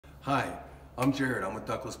Hi, I'm Jared. I'm with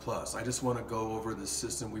Ductless Plus. I just want to go over the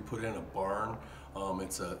system we put in a barn.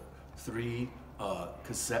 It's a 3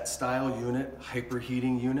 cassette style unit,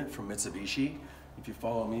 hyperheating unit from Mitsubishi. If you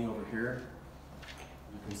follow me over here,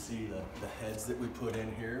 you can see the heads that we put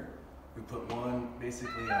in here. We put one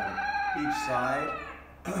basically on each side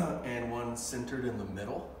and one centered in the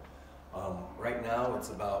middle. Right now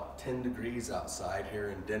it's about 10 degrees outside here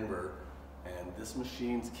in Denver, and this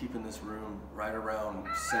machine's keeping this room right around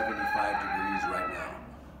 75 degrees right now.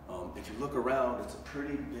 If you look around, it's a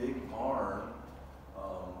pretty big barn.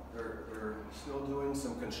 They're still doing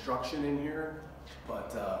some construction in here,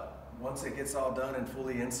 but once it gets all done and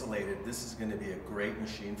fully insulated, this is going to be a great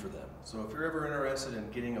machine for them. So if you're ever interested in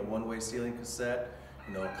getting a one-way ceiling cassette,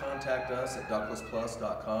 contact us at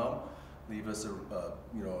ductlessplus.com. Leave us a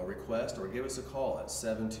request or give us a call at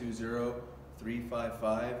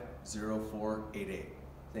 720-355-0488.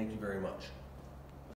 Thank you very much.